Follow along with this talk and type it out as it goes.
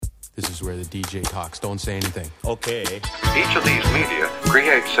is where the DJ talks. Don't say anything. Okay. Each of these media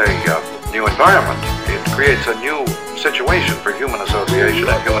creates a new environment. It creates a new situation for human association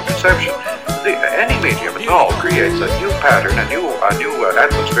and human perception. Any medium at all creates a new pattern, a new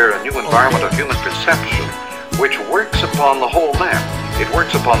atmosphere, a new environment of human perception, which works upon the whole man. It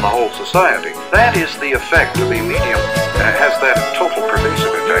works upon the whole society. That is the effect of a medium. Has that total pervasive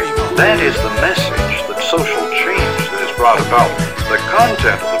effect. That is the message, the social change that is brought about. The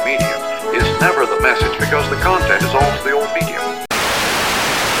content of the medium is never the message because the content is always the old medium.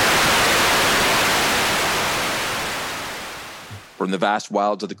 From the vast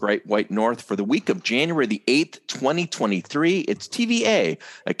wilds of the Great White North for the week of January the 8th, 2023, it's TVA,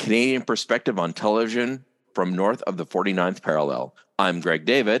 a Canadian perspective on television from north of the 49th parallel. I'm Greg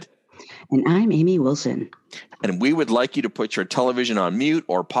David. And I'm Amy Wilson. And we would like you to put your television on mute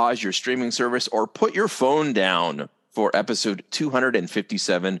or pause your streaming service or put your phone down for episode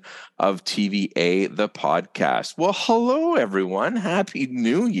 257 of TVA, the podcast. Well, hello, everyone. Happy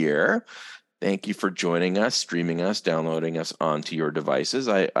New Year. Thank you for joining us, streaming us, downloading us onto your devices.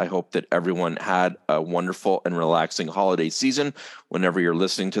 I hope that everyone had a wonderful and relaxing holiday season whenever you're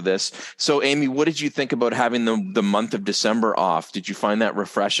listening to this. So, Amy, what did you think about having the month of December off? Did you find that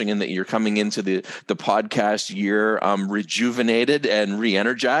refreshing and that you're coming into the podcast year rejuvenated and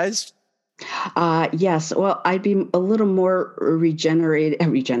re-energized? Yes. Well, I'd be a little more rejuvenated.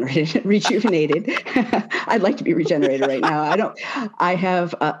 I'd like to be regenerated right now. I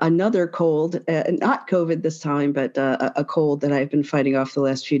have another cold, not COVID this time, but a cold that I've been fighting off the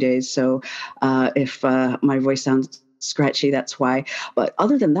last few days. So if my voice sounds scratchy, that's why. But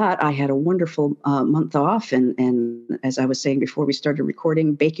other than that, I had a wonderful month off, and as I was saying before we started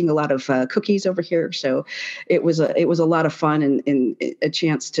recording, baking a lot of cookies over here. So it was a lot of fun and a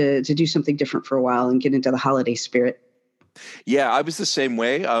chance to do something different for a while and get into the holiday spirit. Yeah, I was the same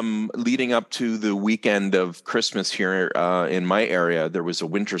way. Leading up to the weekend of Christmas here in my area, there was a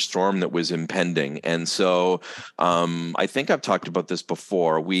winter storm that was impending. And so I think I've talked about this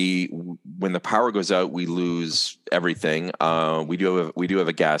before. When the power goes out, we lose everything. We do have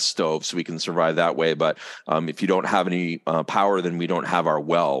a gas stove, so we can survive that way. But if you don't have any power, then we don't have our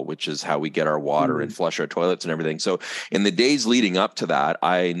well, which is how we get our water and flush our toilets and everything. So in the days leading up to that,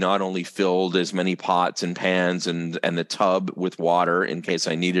 I not only filled as many pots and pans and the tub with water in case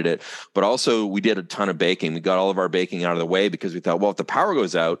I needed it, but also we did a ton of baking. We got all of our baking out of the way because we thought, well, if the power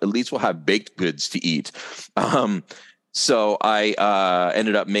goes out, at least we'll have baked goods to eat. So I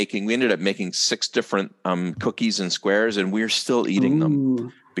ended up making 6 different cookies and squares, and we're still eating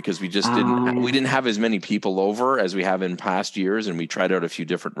them because we just didn't have as many people over as we have in past years, and we tried out a few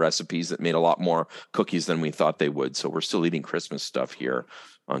different recipes that made a lot more cookies than we thought they would. So we're still eating Christmas stuff here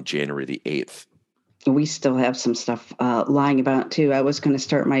on January the 8th. We still have some stuff lying about too. I was going to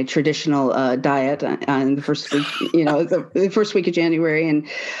start my traditional diet on the first week, the first week of January, and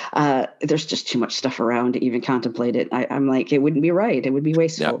there's just too much stuff around to even contemplate it. I'm like, it wouldn't be right. It would be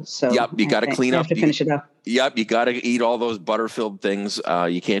wasteful. Yep. So you got to clean up. To finish it up. Yep, you got to eat all those butter-filled things.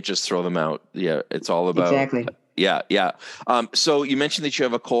 You can't just throw them out. Yeah, it's all about exactly. Yeah. So you mentioned that you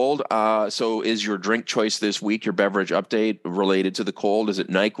have a cold. So is your drink choice this week, your beverage update, related to the cold? Is it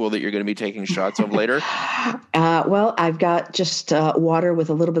NyQuil that you're going to be taking shots of later? Well, I've got just water with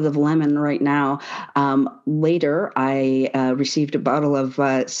a little bit of lemon right now. Later, I received a bottle of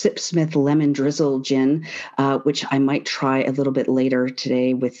Sipsmith Lemon Drizzle gin, which I might try a little bit later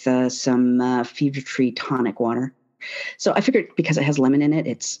today with some Fever Tree tonic water. So I figured because it has lemon in it,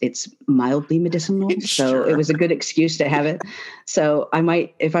 it's mildly medicinal. So it was a good excuse to have it. So I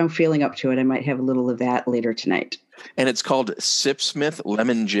might, if I'm feeling up to it, I might have a little of that later tonight. And it's called Sipsmith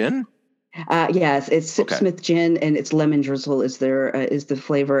Lemon Gin? Yes, it's Sipsmith Gin, and it's lemon drizzle is the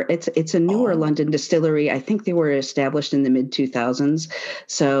flavor. It's a newer London distillery. I think they were established in the mid 2000s.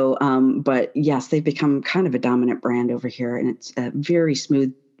 So, but yes, they've become kind of a dominant brand over here, and it's a very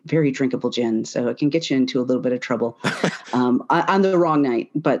smooth, very drinkable gin, so it can get you into a little bit of trouble on the wrong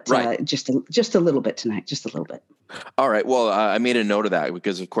night, but right. just a little bit tonight, just a little bit. All right. Well, I made a note of that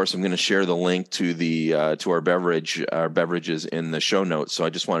because, of course, I'm going to share the link to our beverages in the show notes. So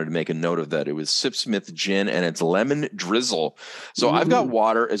I just wanted to make a note of that. It was Sipsmith Gin, and it's lemon drizzle. So I've got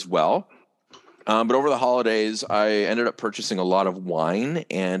water as well. But over the holidays, I ended up purchasing a lot of wine,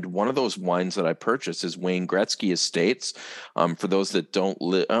 and one of those wines that I purchased is Wayne Gretzky Estates. For those that don't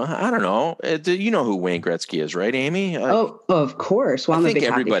live, I don't know. You know who Wayne Gretzky is, right, Amy? Of course. Well, I'm a big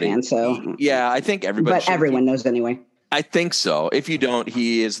hockey fan, so yeah, I think everybody. But everyone knows anyway. I think so. If you don't,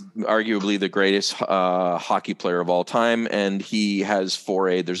 he is arguably the greatest hockey player of all time, and he has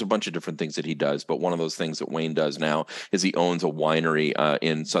there's a bunch of different things that he does, but one of those things that Wayne does now is he owns a winery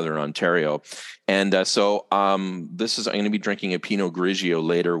in Southern Ontario. And this is, I'm going to be drinking a Pinot Grigio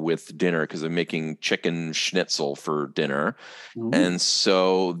later with dinner because I'm making chicken schnitzel for dinner. And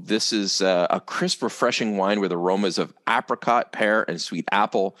so this is a crisp, refreshing wine with aromas of apricot, pear, and sweet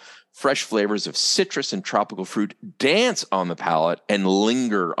apple. Fresh flavors of citrus and tropical fruit dance on the palate and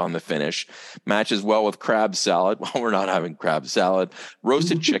linger on the finish. Matches well with crab salad. Well, we're not having crab salad.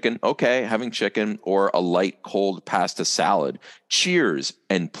 Roasted chicken. Okay, having chicken, or a light cold pasta salad. Cheers,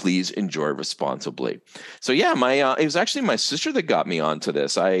 and please enjoy responsibly. So yeah, it was actually my sister that got me onto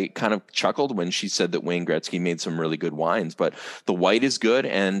this. I kind of chuckled when she said that Wayne Gretzky made some really good wines, but the white is good,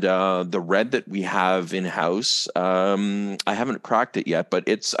 and the red that we have in house, I haven't cracked it yet, but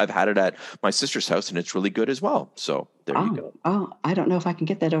I've had it at my sister's house, and it's really good as well. So there you go. Oh, I don't know if I can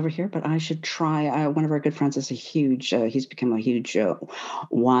get that over here, but I should try. One of our good friends is he's become a huge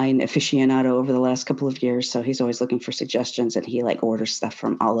wine aficionado over the last couple of years. So he's always looking for suggestions, and he orders stuff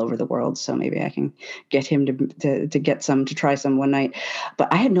from all over the world. So maybe I can get him to get some, to try some one night.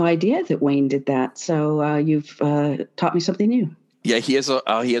 But I had no idea that Wayne did that. So you've taught me something new. Yeah, he has a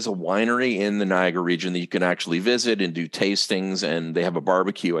winery in the Niagara region that you can actually visit and do tastings, and they have a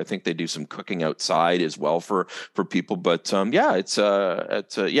barbecue. I think they do some cooking outside as well for people. But I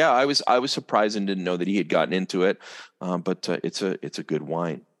was surprised and didn't know that he had gotten into it. But it's a good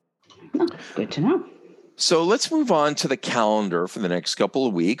wine. Oh, good to know. So let's move on to the calendar for the next couple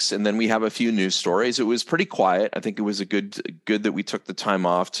of weeks, and then we have a few news stories. It was pretty quiet. I think it was a good that we took the time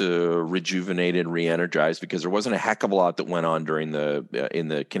off to rejuvenate and re-energize, because there wasn't a heck of a lot that went on during in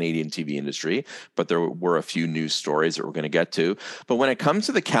the Canadian TV industry, but there were a few news stories that we're going to get to. But when it comes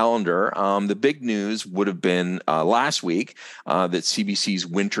to the calendar, the big news would have been last week that CBC's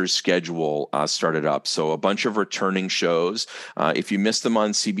winter schedule started up. So a bunch of returning shows. If you missed them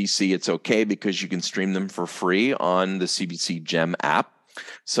on CBC, it's okay, because you can stream them for free on the CBC Gem app.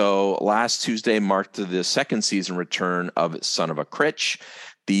 So last Tuesday marked the second season return of Son of a Critch.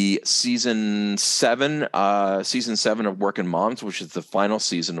 The season 7 of Workin' Moms, which is the final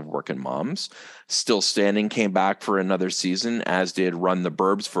season of Workin' Moms, Still Standing came back for another season, as did Run the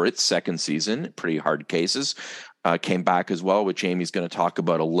Burbs for its second season. Pretty Hard Cases came back as well, which Amy's going to talk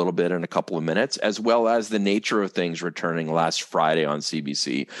about a little bit in a couple of minutes, as well as The Nature of Things returning last Friday on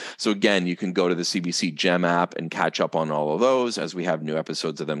CBC. So again, you can go to the CBC Gem app and catch up on all of those, as we have new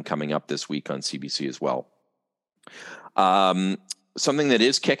episodes of them coming up this week on CBC as well. Something that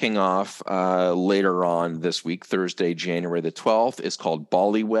is kicking off later on this week, Thursday, January the 12th, is called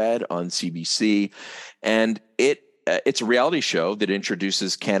Bollywed on CBC. And it's a reality show that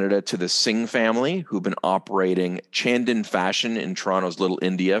introduces Canada to the Singh family, who've been operating Chandon Fashion in Toronto's Little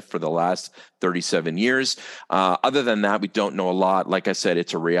India for the last 37 years. Other than that, we don't know a lot. Like I said,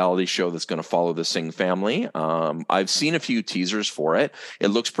 it's a reality show that's going to follow the Singh family. I've seen a few teasers for it. It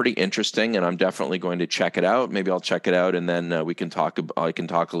looks pretty interesting, and I'm definitely going to check it out. Maybe I'll check it out, and then I can talk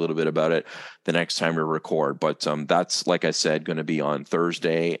a little bit about it the next time we record. But that's, like I said, going to be on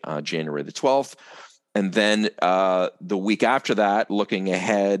Thursday, January the 12th. And then the week after that, looking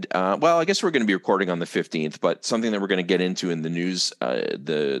ahead, I guess we're going to be recording on the 15th, but something that we're going to get into in the news,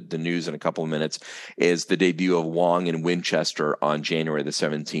 the news in a couple of minutes, is the debut of Wong and Winchester on January the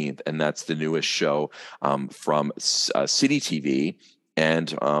 17th. And that's the newest show from City TV.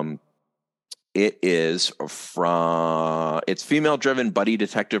 And it's female-driven buddy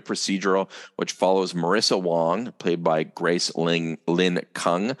detective procedural, which follows Marissa Wong, played by Grace Lynn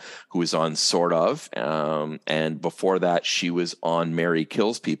Kung, who is on Sort of. And before that, she was on Mary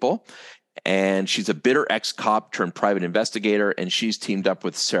Kills People. And she's a bitter ex-cop turned private investigator, and she's teamed up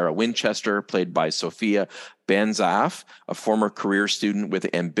with Sarah Winchester, played by Sophia Banzaf, a former career student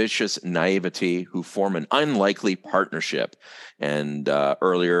with ambitious naivety, who form an unlikely partnership. And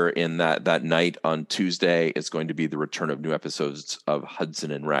earlier in that night on Tuesday, it's going to be the return of new episodes of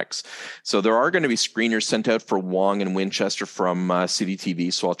Hudson and Rex. So there are going to be screeners sent out for Wong and Winchester from City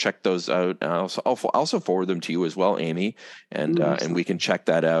TV. So I'll check those out. I'll also forward them to you as well, Amy, and we can check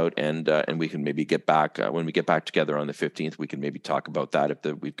that out. And we can maybe get back when we get back together on the 15th. We can maybe talk about that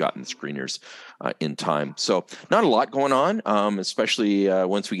if we've gotten the screeners in time. So not a lot going on, especially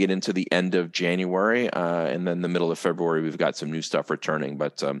once we get into the end of January and then the middle of February. We've got some new stuff returning,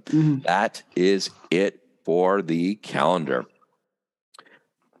 but that is it for the calendar.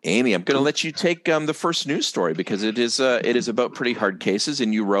 Amy, I'm going to let you take the first news story, because it is about Pretty Hard Cases,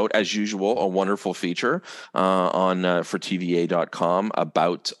 and you wrote, as usual, a wonderful feature on for TVA.com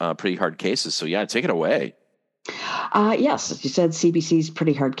about Pretty Hard Cases. So yeah, take it away. Yes, as you said, CBC's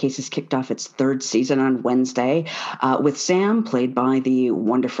Pretty Hard Cases kicked off its third season on Wednesday with Sam, played by the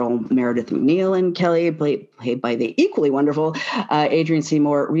wonderful Meredith McNeil, and Kelly, played by the equally wonderful Adrienne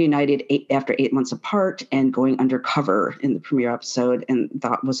Seymour, reunited after 8 months apart and going undercover in the premiere episode, and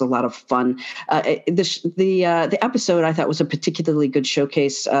that was a lot of fun. The episode I thought was a particularly good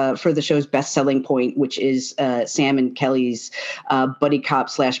showcase for the show's best selling point, which is Sam and Kelly's buddy cop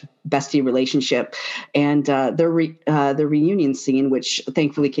 / bestie relationship, and the reunion scene, which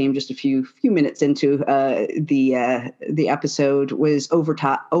thankfully came just a few minutes into the episode, was over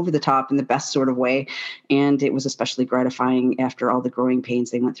the top in the best sort of way, and it was especially gratifying after all the growing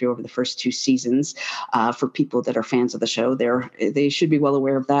pains they went through over the first 2 seasons. For people that are fans of the show, they should be well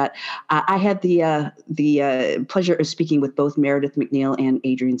aware of that. I had the pleasure of speaking with both Meredith McNeil and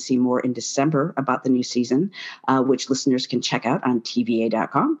Adrienne Seymour in December about the new season, which listeners can check out on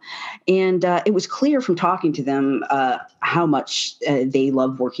TVA.com. And it was clear from talking to them how much they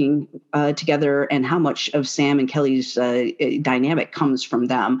love working together, and how much of Sam and Kelly's dynamic comes from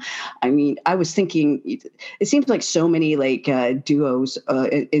them. I mean, I was thinking, it seems like so many duos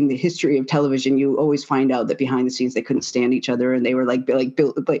in the history of television, you always find out that behind the scenes they couldn't stand each other, and they were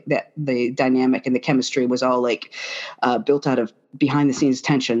built like that. The dynamic and the chemistry was all built out of behind the scenes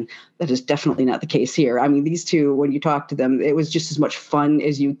tension. That is definitely not the case here. I mean, these two, when you talk to them, it was just as much fun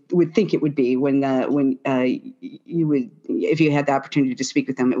as you would think it would be when you would, if you had the opportunity to speak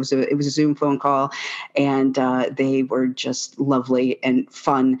with them. It was a Zoom phone call, and they were just lovely and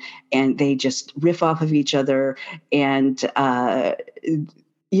fun, and they just riff off of each other and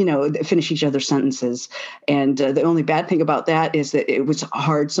finish each other's sentences. And the only bad thing about that is that it was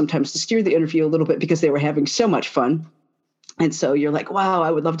hard sometimes to steer the interview a little bit because they were having so much fun. And so you're like, wow,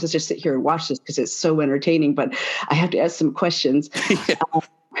 I would love to just sit here and watch this because it's so entertaining, but I have to ask some questions. Yeah.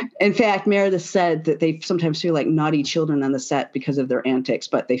 In fact, Meredith said that they sometimes feel like naughty children on the set because of their antics,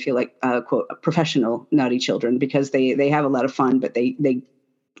 but they feel like, quote, professional naughty children because they have a lot of fun, but they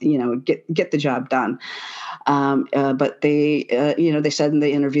get the job done. But they said in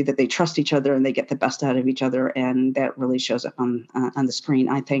the interview that they trust each other and they get the best out of each other, and that really shows up on the screen,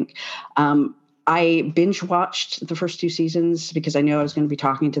 I think. I binge watched the first 2 seasons because I knew I was going to be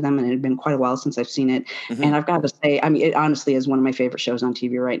talking to them, and it had been quite a while since I've seen it. Mm-hmm. And I've got to say, I mean, it honestly is one of my favorite shows on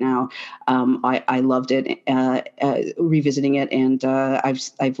TV right now. I loved it, revisiting it, and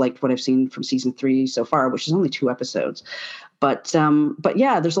I've liked what I've seen from season 3 so far, which is only 2 episodes. But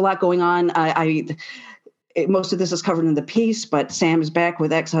yeah, there's a lot going on. Most of this is covered in the piece, but Sam is back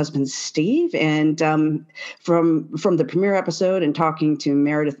with ex-husband Steve, and from the premiere episode and talking to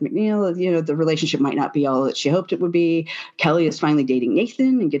Meredith McNeil, the relationship might not be all that she hoped it would be. Kelly is finally dating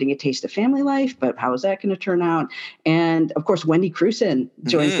Nathan and getting a taste of family life, but how is that going to turn out? And of course, Wendy Crewson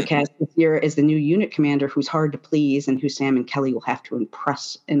joins the cast this year as the new unit commander, who's hard to please and who Sam and Kelly will have to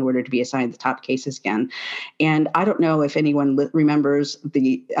impress in order to be assigned the top cases again. And I don't know if anyone remembers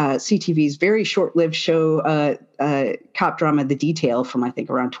the CTV's very short-lived show, cop drama The Detail, from I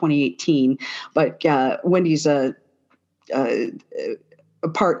think around 2018, but Wendy's a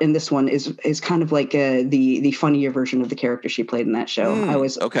part in this one is kind of like the funnier version of the character she played in that show.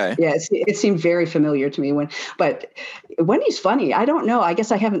 Okay. Yeah, it seemed very familiar to me but Wendy's funny. I don't know. I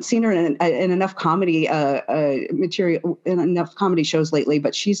guess I haven't seen her in enough comedy material, in enough comedy shows lately,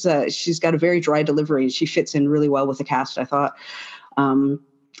 but she's got a very dry delivery. She fits in really well with the cast, I thought.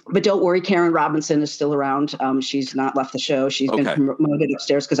 But don't worry, Karen Robinson is still around. She's not left the show. She's been promoted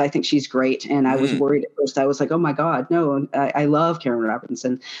upstairs because I think she's great. And I was worried at first. I was like, oh, my God, no, I love Karen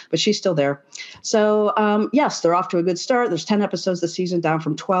Robinson. But she's still there. So, yes, they're off to a good start. There's 10 episodes this season, down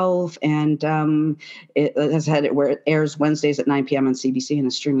from 12. And it has had it where it airs Wednesdays at 9 p.m. on CBC and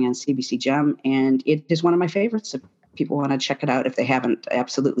is streaming on CBC Gem. And it is one of my favorites. If people want to check it out, if they haven't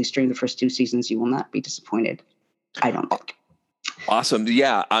absolutely streamed the first 2 seasons, you will not be disappointed, I don't think. Awesome.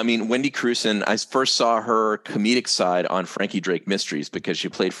 Yeah. I mean, Wendy Crewson, I first saw her comedic side on Frankie Drake Mysteries because she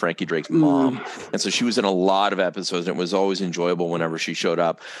played Frankie Drake's mom. And so she was in a lot of episodes, and it was always enjoyable whenever she showed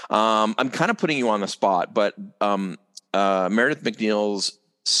up. I'm kind of putting you on the spot, but Meredith McNeil's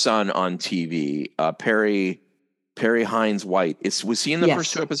son on TV, Perry Hines White, was he in the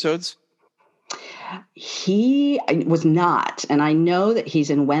first 2 episodes? He was not, and I know that he's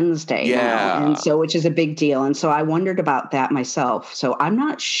in Wednesday now, and so, which is a big deal, and so I wondered about that myself. So I'm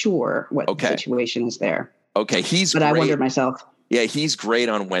not sure what the situation is there. Okay, he's but great. I wondered myself. Yeah, he's great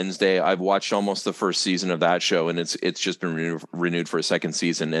on Wednesday. I've watched almost the first season of that show, and it's just been renewed for a second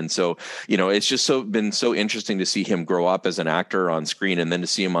season. And so, it's just been so interesting to see him grow up as an actor on screen, and then to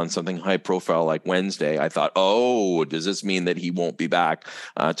see him on something high profile like Wednesday. I thought, oh, does this mean that he won't be back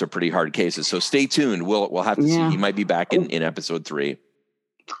to Pretty Hard Cases? So stay tuned. We'll have to see. He might be back in episode 3.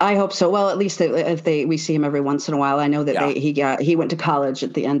 I hope so. Well, at least if we see him every once in a while. I know that he went to college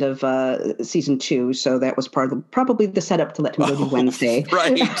at the end of season 2, so that was probably the setup to let him go to Wednesday.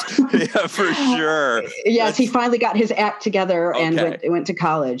 Right? Yeah, for sure. Yes, he finally got his act together and went to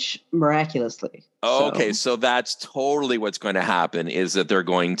college miraculously. Okay, so that's totally what's going to happen. Is that they're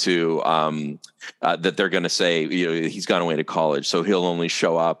going to say he's gone away to college, so he'll only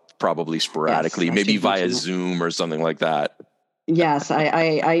show up probably sporadically, maybe via Zoom or something like that. Yes,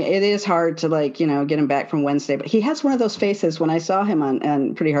 it is hard to get him back from Wednesday, but he has one of those faces. When I saw him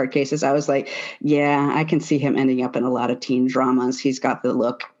on Pretty Hard Cases, I was like, yeah, I can see him ending up in a lot of teen dramas. He's got the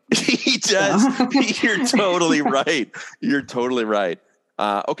look. He does. You're totally right. You're totally right.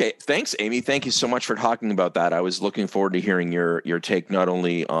 Okay, thanks, Amy. Thank you so much for talking about that. I was looking forward to hearing your take, not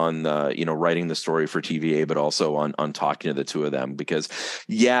only on writing the story for TVA, but also on talking to the two of them. Because,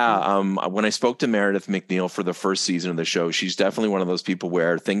 when I spoke to Meredith McNeil for the first season of the show, she's definitely one of those people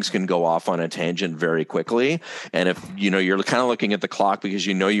where things can go off on a tangent very quickly. And if you're kind of looking at the clock because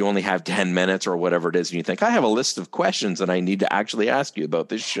you only have 10 minutes or whatever it is, and you think, I have a list of questions that I need to actually ask you about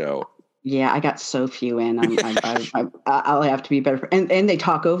this show. Yeah, I got so few in. I'll have to be better. And they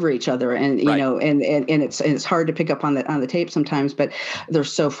talk over each other, and and it's hard to pick up on the tape sometimes. But they're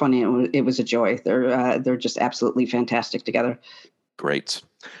so funny. It was a joy. They're just absolutely fantastic together. Great.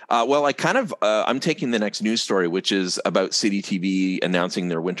 Well, I'm taking the next news story, which is about City TV announcing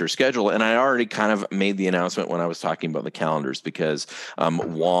their winter schedule. And I already kind of made the announcement when I was talking about the calendars, because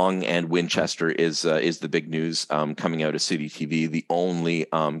Wong and Winchester is the big news coming out of City TV, the only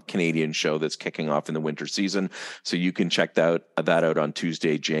Canadian show that's kicking off in the winter season. So you can check that out on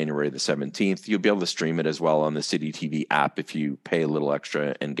Tuesday, January the 17th. You'll be able to stream it as well on the City TV app if you pay a little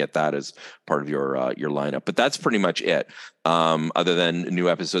extra and get that as part of your lineup. But that's pretty much it. Other than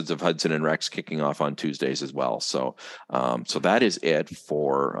new episodes of Hudson and Rex kicking off on Tuesdays as well. So that is it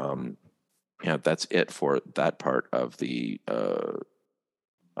for that's it for that part of the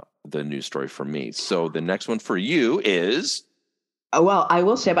news story for me. So the next one for you is. Well, I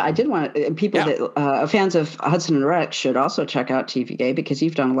will say, but I did want people that fans of Hudson and Rex should also check out TVA, because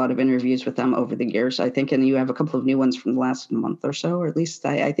you've done a lot of interviews with them over the years, I think, and you have a couple of new ones from the last month or so, or at least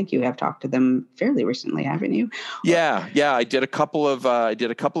I think you have talked to them fairly recently, haven't you? Yeah. I did a couple of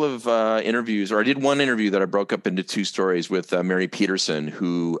interviews, or I did one interview that I broke up into 2 stories with Mary Peterson,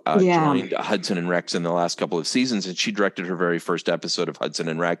 who joined Hudson and Rex in the last couple of seasons, and she directed her very first episode of Hudson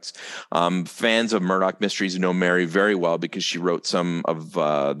and Rex. Fans of Murdoch Mysteries know Mary very well because she wrote some of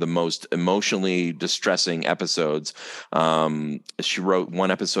the most emotionally distressing episodes. She wrote one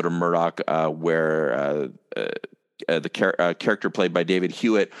episode of Murdoch where the character played by David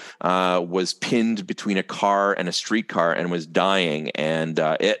Hewitt was pinned between a car and a streetcar and was dying, and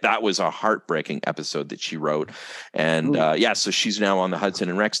that was a heartbreaking episode that she wrote. And so she's now on the Hudson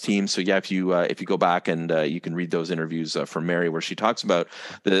and Rex team. So if you go back and you can read those interviews from Mary, where she talks about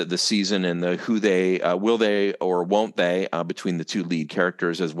the season and the who they will they or won't they between the 2 lead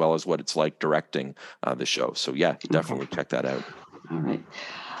characters, as well as what it's like directing the show. So definitely check that out. All right.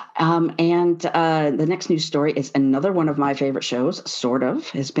 And the next news story is another one of my favorite shows, Sort of,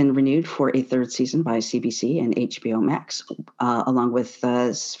 has been renewed for a 3rd season by CBC and HBO Max, along with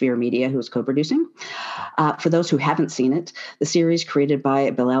Sphere Media, who's co-producing. For those who haven't seen it, the series created by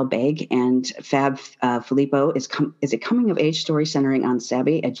Bilal Baig and Fab Filippo is a coming-of-age story centering on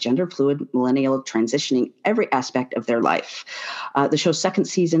Sabby, a gender-fluid millennial transitioning every aspect of their life. The show's 2nd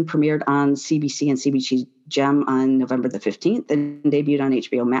season premiered on CBC and CBC Gem on November the 15th and debuted on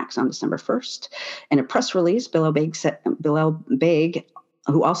HBO Max on December 1st. In a press release, Bilal Baig,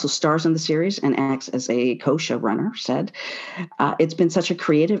 who also stars in the series and acts as a co-showrunner, said, "It's been such a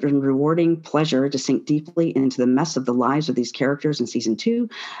creative and rewarding pleasure to sink deeply into the mess of the lives of these characters in season 2,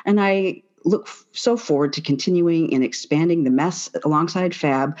 and I look so forward to continuing and expanding the mess alongside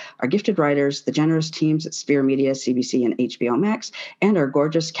Fab, our gifted writers, the generous teams at Sphere Media, CBC, and HBO Max, and our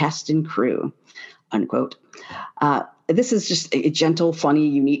gorgeous cast and crew," unquote. This is just a gentle, funny,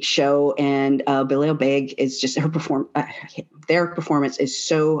 unique show, and Bilal Baig is just their performance is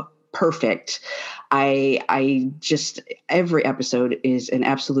so perfect. I just every episode is an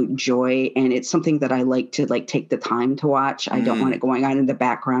absolute joy, and it's something that I like to take the time to watch. I don't want it going on in the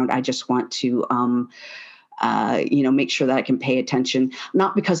background. I just want to make sure that I can pay attention,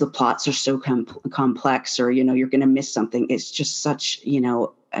 not because the plots are so complex or, you're going to miss something. It's just such,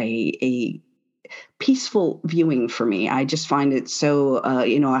 a peaceful viewing for me. I just find it so,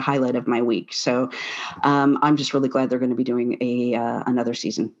 a highlight of my week. So I'm just really glad they're going to be doing another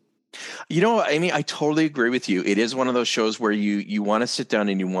season. Amy, I totally agree with you. It is one of those shows where you want to sit down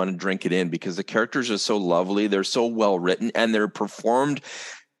and you want to drink it in because the characters are so lovely. They're so well written and they're performed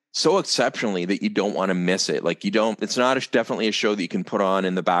so exceptionally that you don't want to miss it. Like it's not definitely a show that you can put on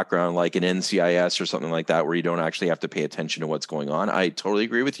in the background like an NCIS or something like that where you don't actually have to pay attention to what's going on. I totally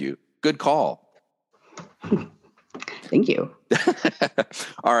agree with you. Good call. Thank you.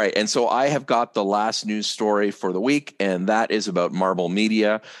 All right. And so I have got the last news story for the week, and that is about Marble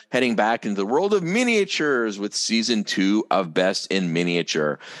Media heading back into the world of miniatures with season 2 of Best in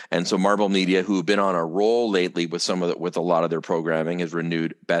Miniature. And so Marble Media, who have been on a roll lately with with a lot of their programming, has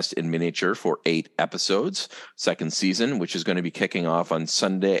renewed Best in Miniature for 8 episodes, second season, which is going to be kicking off on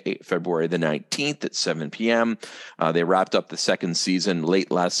Sunday, February the 19th at 7 p.m. They wrapped up the second season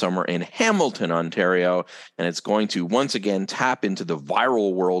late last summer in Hamilton, Ontario, and it's going to once again tap into the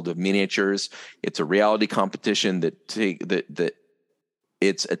viral world of miniatures. It's a reality competition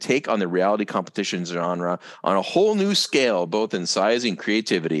it's a take on the reality competition genre on a whole new scale, both in size and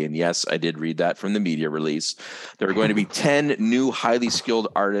creativity. And yes, I did read that from the media release. There are going to be 10 new highly skilled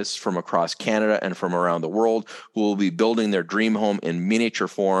artists from across Canada and from around the world who will be building their dream home in miniature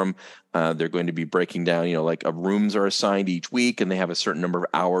form. They're going to be breaking down, rooms are assigned each week and they have a certain number of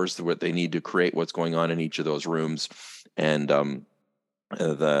hours that they need to create what's going on in each of those rooms. And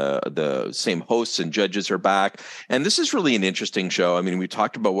the same hosts and judges are back. And this is really an interesting show. I mean, we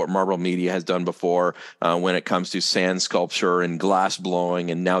talked about what Marble Media has done before when it comes to sand sculpture and glass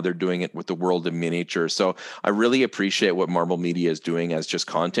blowing, and now they're doing it with the world of miniature. So I really appreciate what Marble Media is doing as just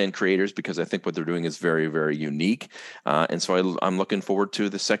content creators, because I think what they're doing is very, very unique. And so I'm looking forward to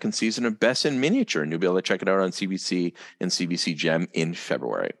the second season of Best in Miniature, and you'll be able to check it out on CBC and CBC Gem in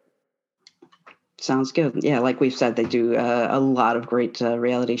February. Sounds good. Yeah, like we've said, they do a lot of great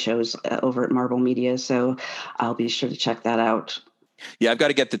reality shows over at Marble Media, so I'll be sure to check that out. Yeah, I've got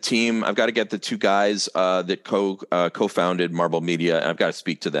to get the team. I've got to get the 2 guys that co-founded Marble Media. I've got to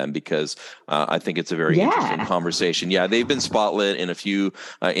speak to them because I think it's a very interesting conversation. Yeah, they've been spotlit in a few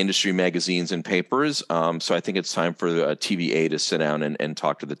industry magazines and papers. So I think it's time for TVA to sit down and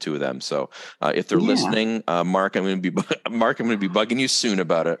talk to the 2 of them. So if they're listening, Mark, I'm going to be bugging you soon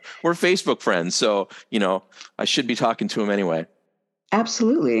about it. We're Facebook friends, so I should be talking to them anyway.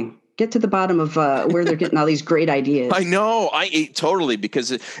 Absolutely. Get to the bottom of where they're getting all these great ideas. I know, totally,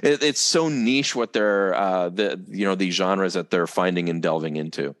 because it's so niche what they're these genres that they're finding and delving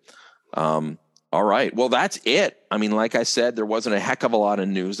into. All right, well, that's it. I mean, like I said, there wasn't a heck of a lot of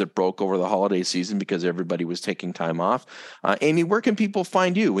news that broke over the holiday season because everybody was taking time off. Amy, where can people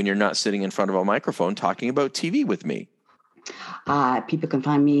find you when you're not sitting in front of a microphone talking about TV with me? People can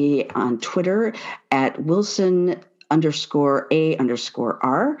find me on Twitter at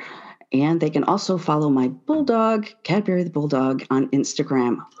Wilson_A_R. And they can also follow my bulldog, Cadbury the Bulldog, on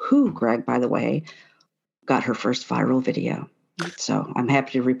Instagram, who, Greg, by the way, got her first viral video. So I'm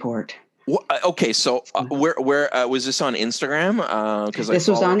happy to report. Okay, so where was this on Instagram? Because this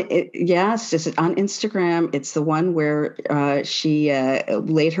was on Instagram. It's the one where she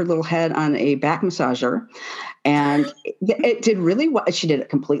laid her little head on a back massager, and it did really well. She did it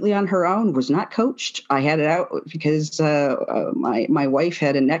completely on her own. Was not coached. I had it out because my wife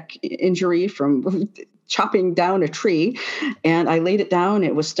had a neck injury from chopping down a tree, and I laid it down.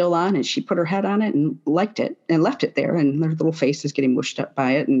 It was still on, and she put her head on it and liked it and left it there, and her little face is getting mushed up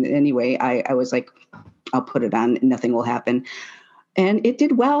by it. And anyway, I was like, I'll put it on, nothing will happen. And it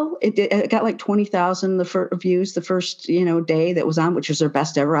did well. It got like 20,000 views the first day that was on, which was her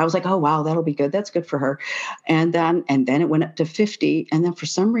best ever. I was like, oh wow, that'll be good. That's good for her. And then it went up to 50, and then for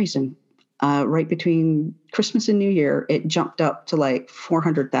some reason, right between Christmas and New Year, it jumped up to like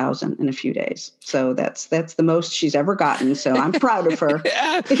 400,000 in a few days. So that's the most she's ever gotten. So I'm proud of her.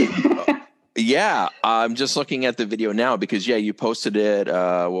 Yeah, I'm just looking at the video now because you posted it.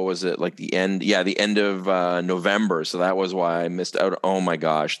 What was it, like the end? Yeah, the end of November. So that was why I missed out. Oh my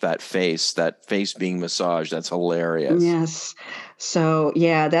gosh, that face being massaged. That's hilarious. Yes. So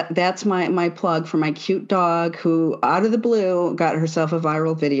yeah, that's my plug for my cute dog who, out of the blue, got herself a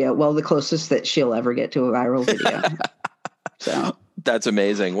viral video. Well, the closest that she'll ever get to a viral video. So. That's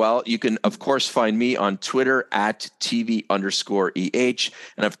amazing. Well, you can, of course, find me on Twitter at TV_EH.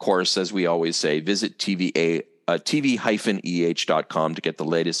 And of course, as we always say, visit TV-EH.com to get the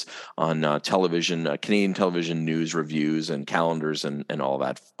latest on television, Canadian television news, reviews, and calendars and all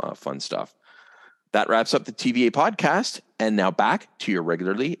that fun stuff. That wraps up the TVA podcast. And now back to your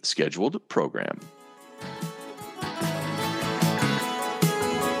regularly scheduled program.